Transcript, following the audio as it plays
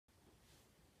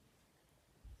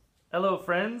Hello,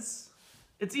 friends.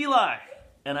 It's Eli,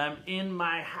 and I'm in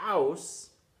my house,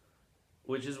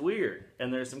 which is weird.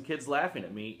 And there's some kids laughing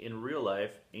at me in real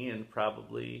life and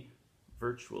probably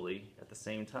virtually at the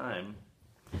same time.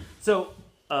 So,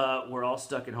 we're all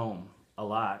stuck at home a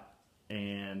lot,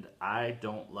 and I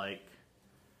don't like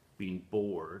being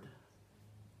bored.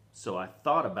 So I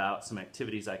thought about some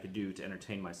activities I could do to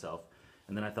entertain myself,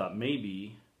 and then I thought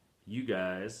maybe you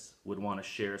guys would want to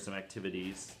share some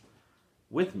activities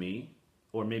with me,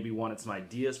 or maybe wanted some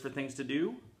ideas for things to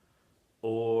do,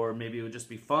 or maybe it would just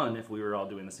be fun if we were all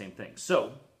doing the same thing.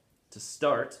 So, to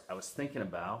start, I was thinking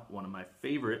about one of my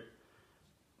favorite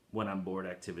when I'm bored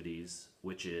activities,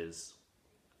 which is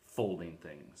folding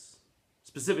things.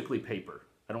 Specifically paper.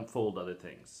 I don't fold other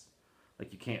things.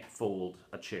 Like you can't fold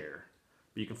a chair.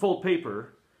 But you can fold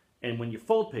paper, and when you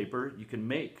fold paper, you can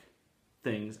make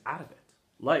things out of it.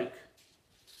 Like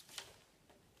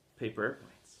paper airplanes,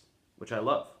 which I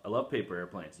love. I love paper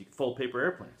airplanes. You can fold paper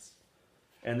airplanes.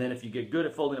 And then if you get good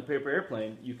at folding a paper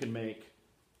airplane, you can make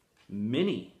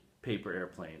mini paper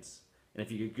airplanes. And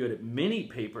if you get good at mini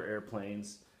paper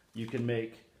airplanes, you can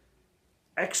make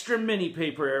extra mini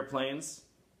paper airplanes,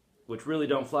 which really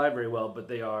don't fly very well, but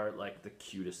they are like the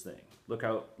cutest thing. Look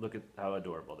at how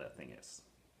adorable that thing is.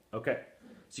 Okay,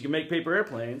 so you can make paper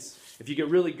airplanes. If you get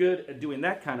really good at doing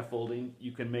that kind of folding,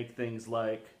 you can make things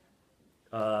like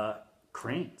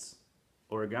cranes,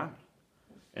 origami.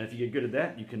 And if you get good at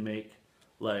that, you can make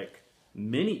like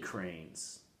mini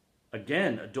cranes.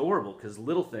 Again, adorable, because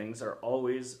little things are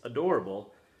always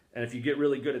adorable. And if you get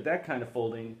really good at that kind of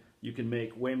folding, you can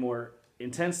make way more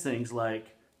intense things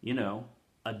like, you know,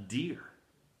 a deer.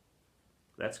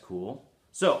 That's cool.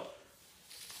 So,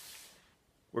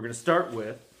 we're going to start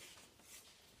with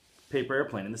paper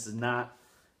airplane. And this is not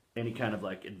any kind of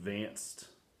like advanced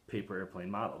paper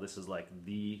airplane model. This is like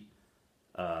the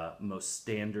most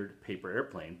standard paper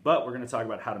airplane. But we're going to talk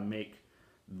about how to make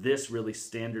this really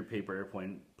standard paper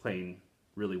airplane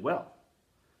really well.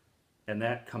 And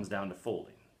that comes down to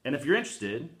folding. And if you're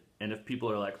interested, and if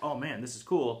people are like, oh man, this is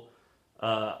cool,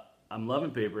 I'm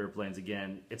loving paper airplanes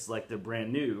again, it's like they're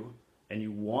brand new, and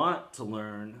you want to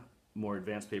learn more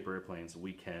advanced paper airplanes,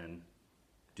 we can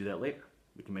do that later.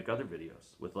 We can make other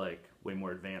videos with like way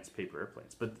more advanced paper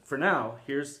airplanes. But for now,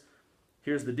 here's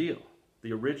the deal,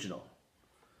 the original.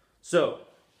 So,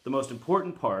 the most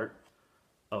important part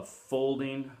of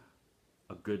folding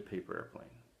a good paper airplane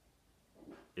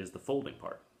is the folding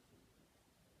part.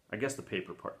 I guess the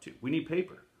paper part too. We need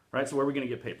paper, right? So where are we going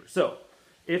to get paper? So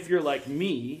if you're like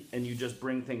me and you just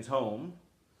bring things home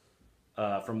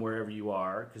from wherever you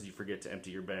are because you forget to empty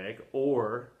your bag,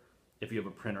 or if you have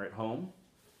a printer at home,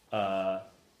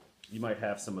 you might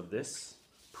have some of this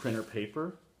printer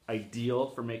paper, ideal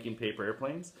for making paper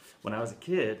airplanes. When I was a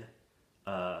kid,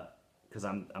 because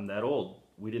I'm that old,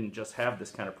 we didn't just have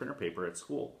this kind of printer paper at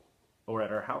school or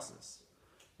at our houses.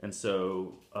 And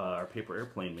so our paper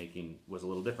airplane making was a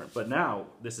little different. But now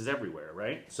this is everywhere,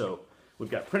 right? So we've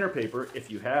got printer paper. If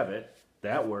you have it,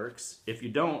 that works. If you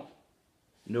don't,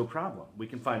 no problem. We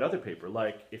can find other paper,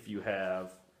 like if you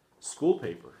have school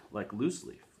paper, like loose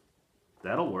leaf.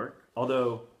 That'll work.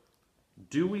 Although,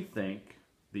 do we think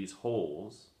these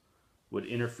holes would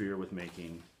interfere with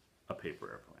making a paper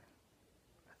airplane?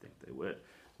 I think they would.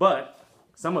 But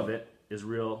some of it is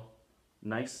real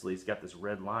nicely. It's got this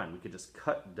red line. We could just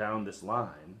cut down this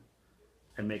line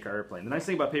and make our airplane. The nice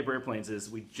thing about paper airplanes is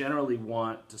we generally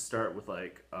want to start with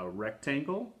like a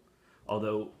rectangle.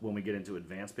 Although when we get into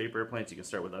advanced paper airplanes, you can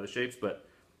start with other shapes, but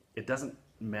it doesn't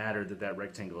matter that that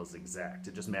rectangle is exact.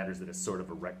 It just matters that it's sort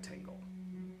of a rectangle.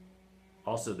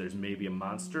 Also, there's maybe a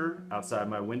monster outside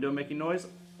my window making noise,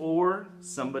 or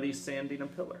somebody sanding a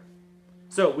pillar.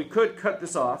 So we could cut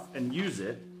this off and use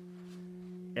it,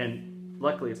 and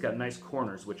luckily it's got nice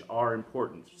corners, which are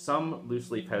important. Some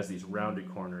loose leaf has these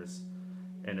rounded corners,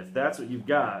 and if that's what you've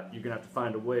got, you're going to have to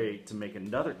find a way to make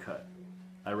another cut.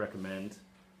 I recommend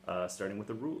starting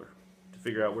with a ruler to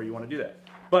figure out where you want to do that.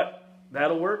 But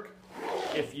that'll work.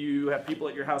 If you have people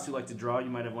at your house who like to draw, you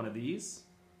might have one of these,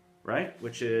 right?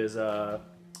 Which is a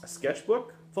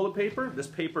sketchbook full of paper. This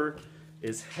paper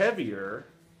is heavier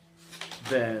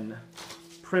than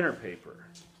printer paper.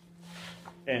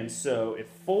 And so it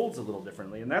folds a little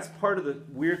differently. And that's part of the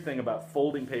weird thing about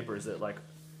folding paper, is that like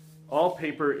all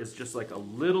paper is just like a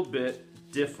little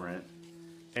bit different.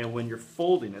 And when you're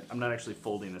folding it, I'm not actually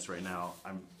folding this right now,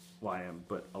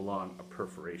 but along a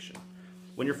perforation.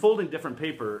 When you're folding different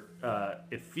paper,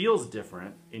 it feels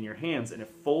different in your hands and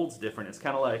it folds different. It's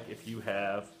kind of like if you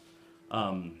have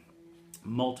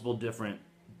multiple different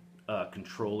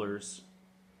controllers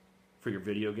for your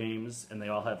video games, and they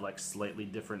all have like slightly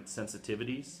different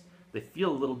sensitivities. they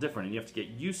feel a little different, and you have to get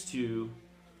used to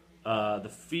the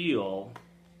feel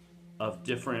of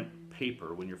different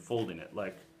paper when you're folding it.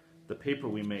 Like the paper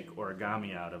we make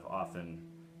origami out of often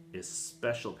is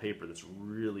special paper that's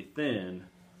really thin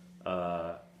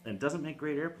and doesn't make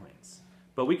great airplanes.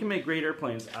 But we can make great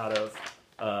airplanes out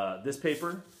of this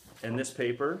paper,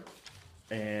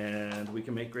 and we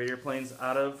can make great airplanes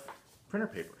out of printer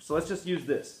paper. So let's just use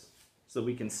this so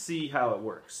we can see how it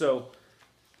works. So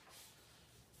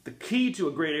the key to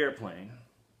a great airplane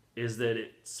is that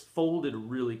it's folded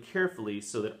really carefully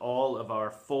so that all of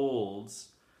our folds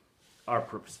are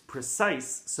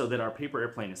precise so that our paper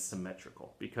airplane is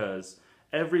symmetrical, because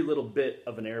every little bit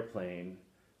of an airplane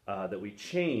that we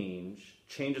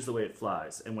changes the way it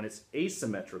flies. And when it's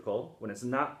asymmetrical, when it's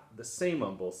not the same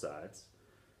on both sides,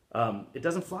 it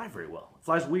doesn't fly very well. It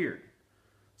flies weird.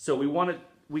 So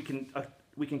we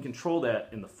can control that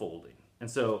in the folding.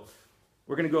 And so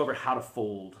we're going to go over how to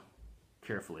fold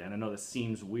carefully. And I know this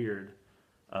seems weird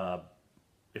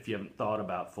if you haven't thought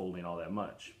about folding all that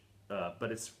much.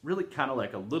 But it's really kind of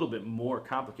like a little bit more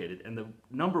complicated. And the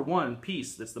number one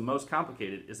piece that's the most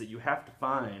complicated is that you have to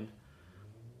find,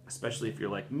 especially if you're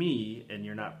like me and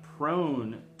you're not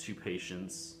prone to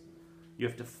patience, you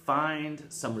have to find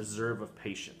some reserve of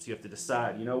patience. You have to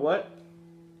decide, you know what?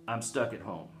 I'm stuck at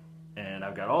home and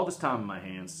I've got all this time in my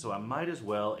hands, so I might as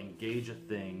well engage a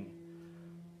thing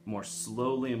more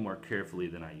slowly and more carefully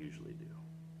than I usually do.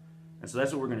 And so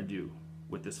that's what we're going to do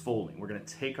with this folding. We're going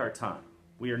to take our time.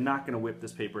 We are not going to whip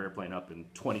this paper airplane up in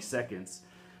 20 seconds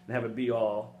and have it be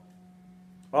all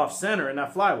off center and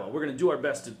not fly well. We're going to do our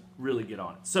best to really get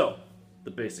on it. So,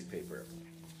 the basic paper airplane.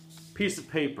 Piece of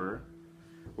paper,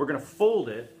 we're going to fold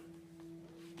it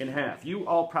in half. You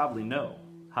all probably know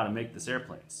how to make this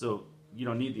airplane, so you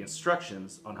don't need the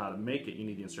instructions on how to make it, you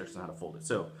need the instructions on how to fold it.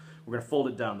 So, we're going to fold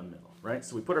it down the middle, right?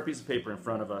 So we put our piece of paper in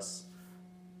front of us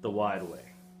the wide way.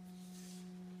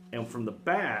 And from the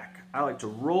back, I like to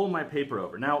roll my paper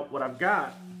over. Now, what I've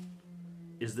got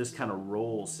is this kind of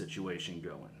roll situation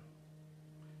going.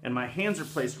 And my hands are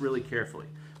placed really carefully.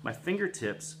 My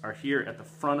fingertips are here at the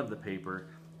front of the paper,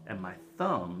 and my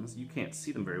thumbs, you can't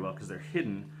see them very well because they're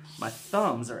hidden, my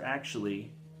thumbs are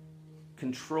actually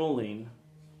controlling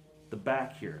the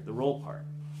back here, the roll part.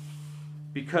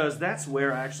 Because that's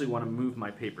where I actually want to move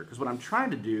my paper. Because what I'm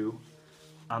trying to do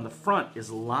on the front is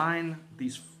line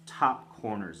these top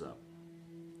corners up.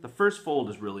 The first fold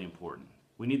is really important.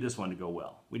 We need this one to go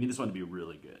well. We need this one to be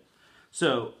really good.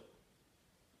 So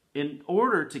in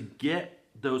order to get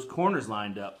those corners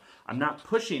lined up, I'm not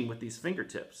pushing with these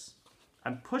fingertips.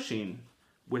 I'm pushing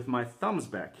with my thumbs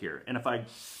back here. And if I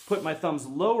put my thumbs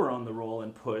lower on the roll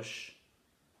and push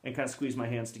and kind of squeeze my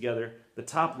hands together, the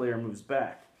top layer moves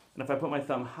back. And if I put my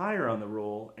thumb higher on the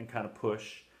roll and kind of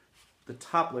push, the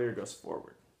top layer goes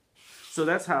forward. So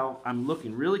that's how I'm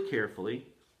looking really carefully.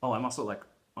 Oh, I'm also like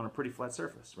on a pretty flat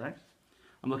surface, right?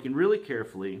 I'm looking really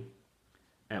carefully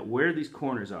at where these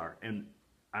corners are, and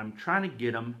I'm trying to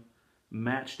get them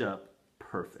matched up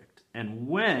perfect. And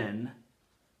when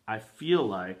I feel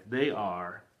like they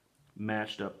are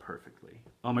matched up perfectly,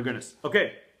 oh my goodness,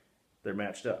 okay, they're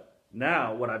matched up.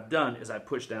 Now what I've done is I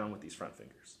push down with these front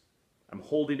fingers. I'm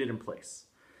holding it in place.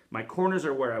 My corners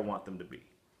are where I want them to be.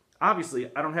 Obviously,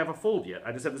 I don't have a fold yet.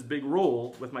 I just have this big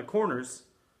roll with my corners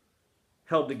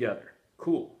held together.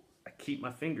 Cool. I keep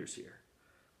my fingers here.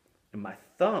 And my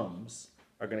thumbs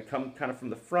are going to come kind of from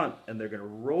the front, and they're going to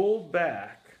roll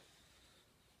back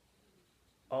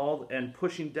and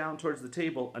pushing down towards the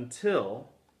table until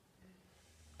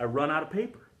I run out of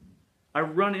paper. I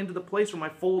run into the place where my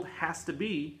fold has to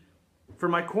be for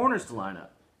my corners to line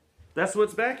up. That's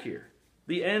what's back here,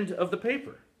 the end of the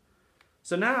paper.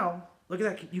 So now, look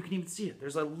at that, you can even see it.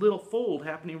 There's a little fold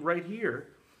happening right here,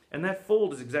 and that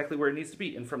fold is exactly where it needs to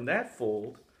be. And from that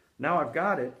fold, now I've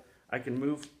got it, I can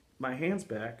move my hands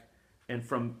back, and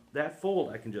from that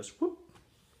fold, I can just whoop,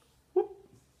 whoop,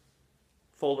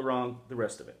 fold around the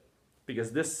rest of it.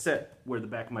 Because this set where the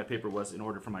back of my paper was in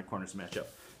order for my corners to match up.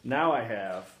 Now I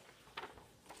have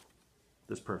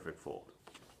this perfect fold.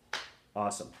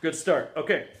 Awesome, good start.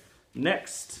 Okay,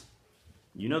 next,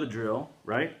 you know the drill,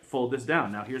 right? Fold this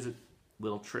down. Now here's a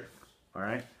little trick, all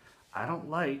right? I don't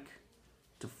like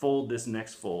to fold this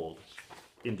next fold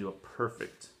into a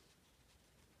perfect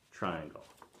triangle.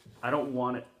 I don't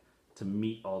want it to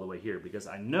meet all the way here because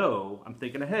I know, I'm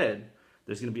thinking ahead,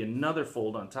 there's going to be another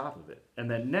fold on top of it. And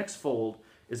that next fold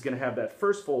is going to have that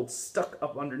first fold stuck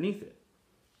up underneath it.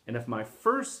 And if my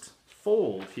first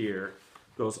fold here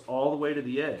goes all the way to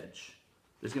the edge,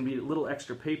 there's going to be a little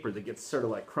extra paper that gets sort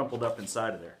of like crumpled up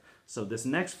inside of there. So this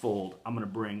next fold, I'm going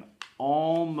to bring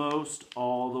almost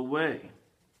all the way.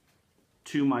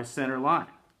 to my center line,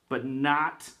 but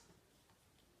not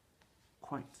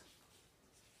quite.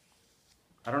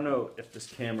 I don't know if this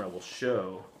camera will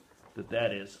show that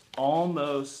that is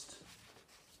almost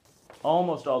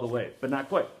all the way, but not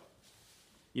quite.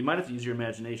 You might have to use your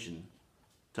imagination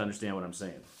to understand what I'm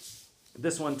saying.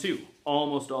 This one too,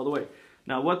 almost all the way.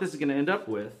 Now what this is going to end up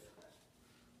with,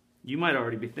 you might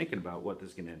already be thinking about what this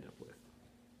is going to end up with.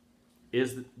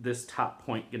 Is this top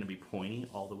point going to be pointy,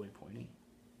 all the way pointy,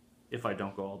 if I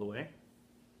don't go all the way?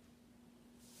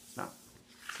 It's not.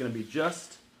 It's going to be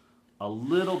just a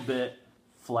little bit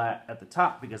flat at the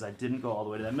top because I didn't go all the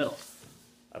way to that middle.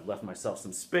 I've left myself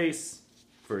some space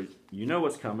for, you know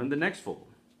what's coming, the next fold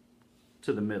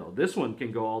to the middle. This one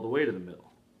can go all the way to the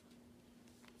middle.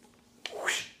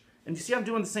 And you see I'm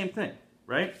doing the same thing,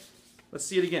 right? Let's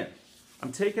see it again.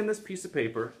 I'm taking this piece of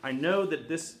paper. I know that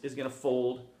this is going to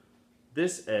fold,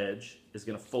 this edge is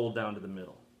going to fold down to the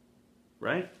middle,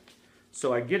 right?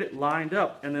 So I get it lined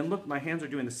up, and then look, my hands are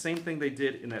doing the same thing they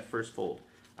did in that first fold.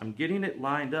 I'm getting it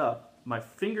lined up. My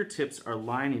fingertips are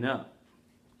lining up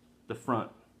the front.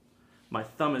 My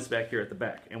thumb is back here at the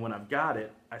back. And when I've got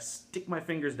it, I stick my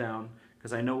fingers down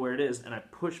because I know where it is, and I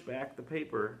push back the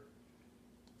paper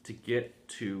to get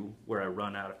to where I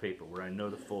run out of paper, where I know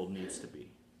the fold needs to be.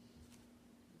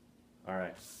 All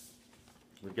right,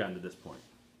 we've gotten to this point.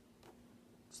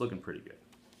 It's looking pretty good.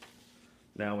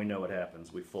 Now we know what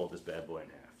happens. We fold this bad boy in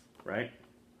half, right?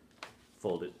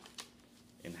 Fold it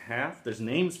in half. There's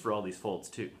names for all these folds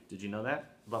too. Did you know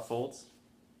that about folds?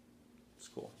 It's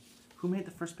cool. Who made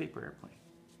the first paper airplane?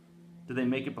 Did they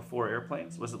make it before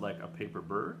airplanes? Was it like a paper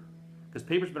bird? Because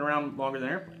paper's been around longer than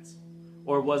airplanes.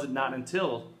 Or was it not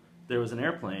until there was an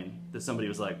airplane that somebody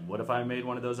was like, what if I made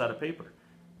one of those out of paper?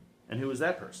 And who was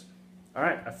that person? All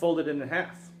right, I folded it in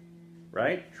half,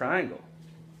 right? Triangle.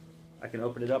 I can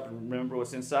open it up and remember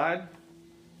what's inside.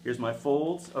 Here's my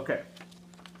folds. Okay,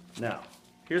 now,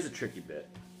 here's a tricky bit.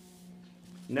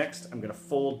 Next, I'm going to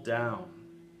fold down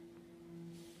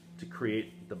to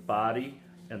create the body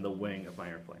and the wing of my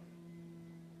airplane.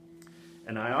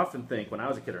 And I often think, when I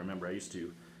was a kid, I remember I used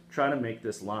to try to make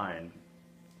this line,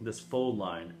 this fold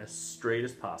line, as straight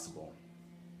as possible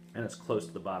and as close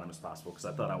to the bottom as possible because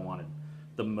I thought I wanted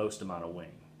the most amount of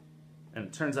wing. And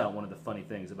it turns out one of the funny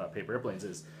things about paper airplanes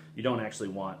is you don't actually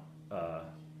want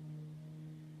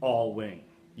all wing.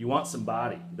 You want some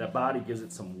body. That body gives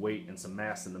it some weight and some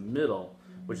mass in the middle,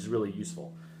 which is really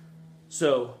useful.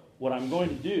 So what I'm going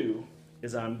to do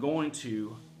is I'm going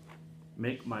to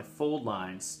make my fold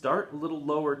line start a little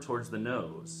lower towards the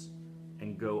nose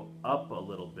and go up a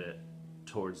little bit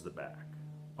towards the back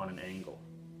on an angle.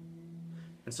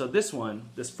 And so this one,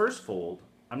 this first fold,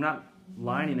 I'm not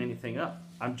lining anything up.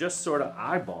 I'm just sort of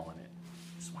eyeballing it.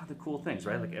 It's one of the cool things,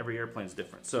 right? Like every airplane's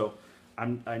different. So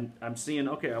I'm seeing,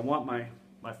 okay, I want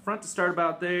my front to start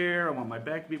about there. I want my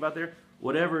back to be about there.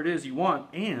 Whatever it is you want.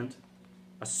 And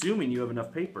assuming you have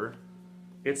enough paper,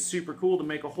 it's super cool to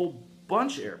make a whole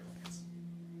bunch of airplanes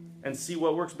and see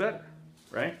what works better,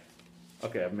 right?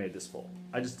 Okay, I've made this fold.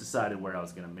 I just decided where I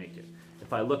was going to make it.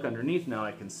 If I look underneath now,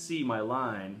 I can see my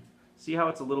line. See how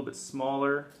it's a little bit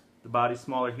smaller? The body's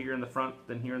smaller here in the front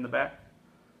than here in the back?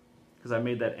 Because I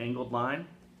made that angled line.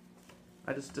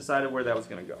 I just decided where that was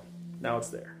going to go. Now it's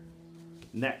there.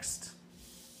 Next.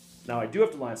 Now I do have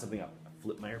to line something up. I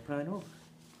flip my airplane over.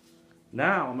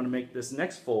 Now I'm going to make this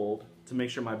next fold to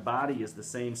make sure my body is the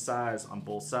same size on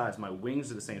both sides. My wings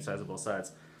are the same size on both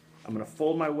sides. I'm going to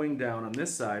fold my wing down on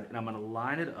this side and I'm going to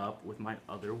line it up with my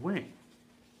other wing.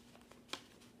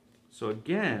 So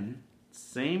again,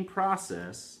 same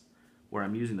process where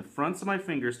I'm using the fronts of my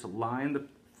fingers to line the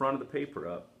front of the paper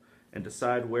up and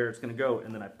decide where it's going to go,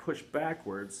 and then I push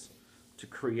backwards to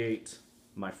create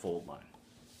my fold line.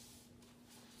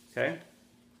 Okay?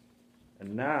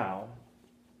 And now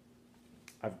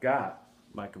I've got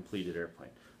my completed airplane.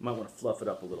 I might want to fluff it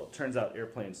up a little. It turns out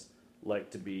airplanes like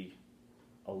to be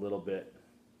a little bit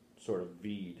sort of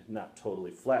V'd, not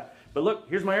totally flat. But look,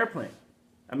 here's my airplane.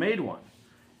 I made one.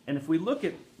 And if we look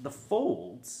at the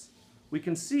folds, we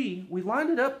can see we lined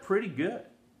it up pretty good.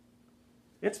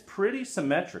 It's pretty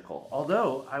symmetrical,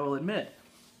 although I will admit,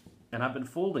 and I've been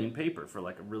folding paper for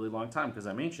like a really long time because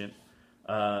I'm ancient,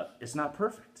 it's not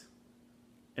perfect.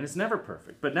 And it's never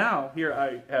perfect. But now, here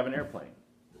I have an airplane,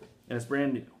 and it's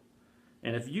brand new.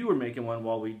 And if you were making one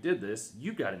while we did this,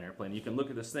 you got an airplane. You can look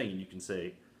at this thing and you can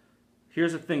say,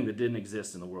 here's a thing that didn't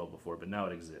exist in the world before, but now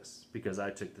it exists because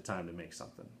I took the time to make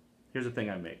something. Here's a thing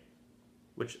I made,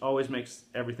 which always makes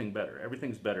everything better.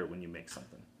 Everything's better when you make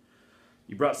something.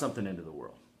 You brought something into the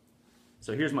world.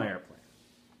 So here's my airplane.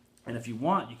 And if you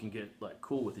want, you can get like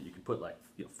cool with it. You can put like,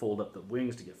 fold up the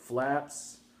wings to get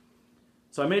flaps.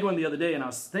 So I made one the other day, and I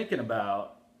was thinking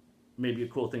about maybe a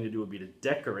cool thing to do would be to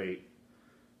decorate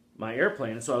my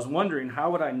airplane. And so I was wondering,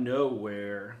 how would I know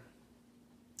where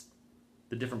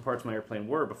the different parts of my airplane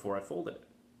were before I folded it?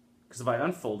 Because if I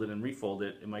unfold it and refold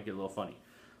it, it might get a little funny.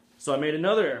 So I made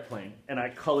another airplane, and I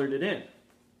colored it in.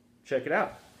 Check it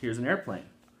out. Here's an airplane.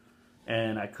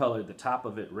 And I colored the top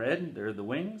of it red. There are the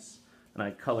wings. And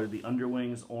I colored the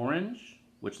underwings orange,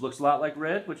 which looks a lot like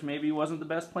red, which maybe wasn't the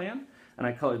best plan. And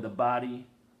I colored the body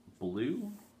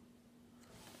blue.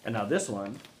 And now this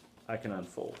one, I can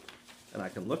unfold. And I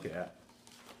can look at.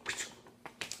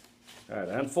 All right,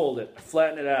 I unfold it,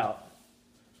 flatten it out.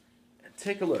 And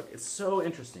take a look. It's so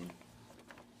interesting.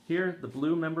 Here, the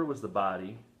blue, remember, was the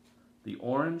body. The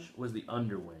orange was the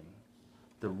underwing.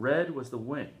 The red was the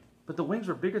wing. But the wings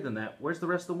were bigger than that. Where's the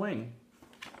rest of the wing?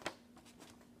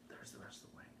 There's the rest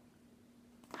of the wing.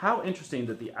 How interesting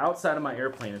that the outside of my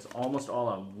airplane is almost all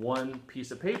on one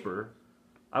piece of paper.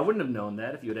 I wouldn't have known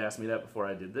that if you had asked me that before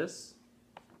I did this.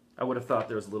 I would have thought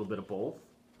there was a little bit of both.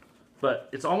 But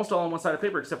it's almost all on one side of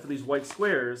paper except for these white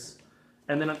squares.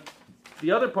 And then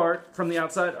the other part from the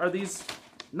outside are these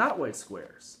not white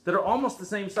squares that are almost the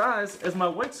same size as my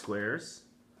white squares,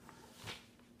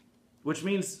 which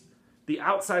means the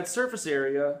outside surface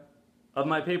area of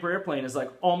my paper airplane is like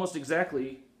almost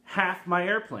exactly half my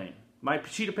airplane, my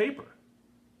sheet of paper.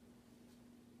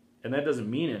 And that doesn't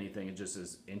mean anything, it just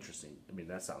is interesting. I mean,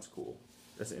 that sounds cool.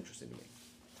 That's interesting to me.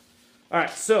 All right,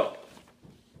 so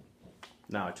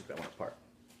now I took that one apart.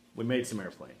 We made some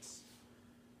airplanes.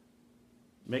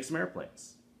 Make some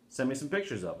airplanes. Send me some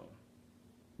pictures of them.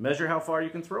 Measure how far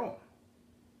you can throw them.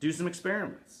 Do some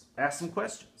experiments. Ask some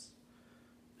questions.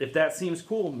 If that seems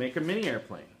cool, make a mini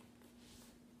airplane.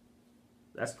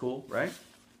 That's cool, right?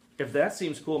 If that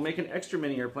seems cool, make an extra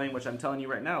mini airplane, which I'm telling you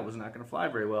right now was not going to fly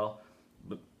very well,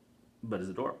 but is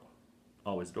adorable.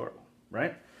 Always adorable,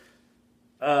 right?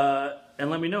 And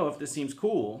let me know if this seems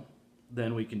cool,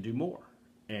 then we can do more.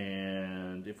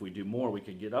 And if we do more, we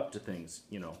could get up to things,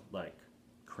 you know, like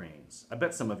cranes. I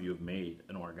bet some of you have made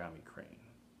an origami crane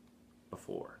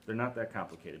before. They're not that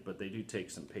complicated, but they do take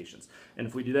some patience. And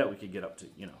if we do that, we could get up to,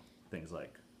 you know, things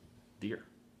like deer.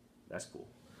 That's cool.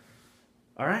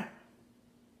 All right.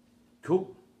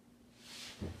 Cool.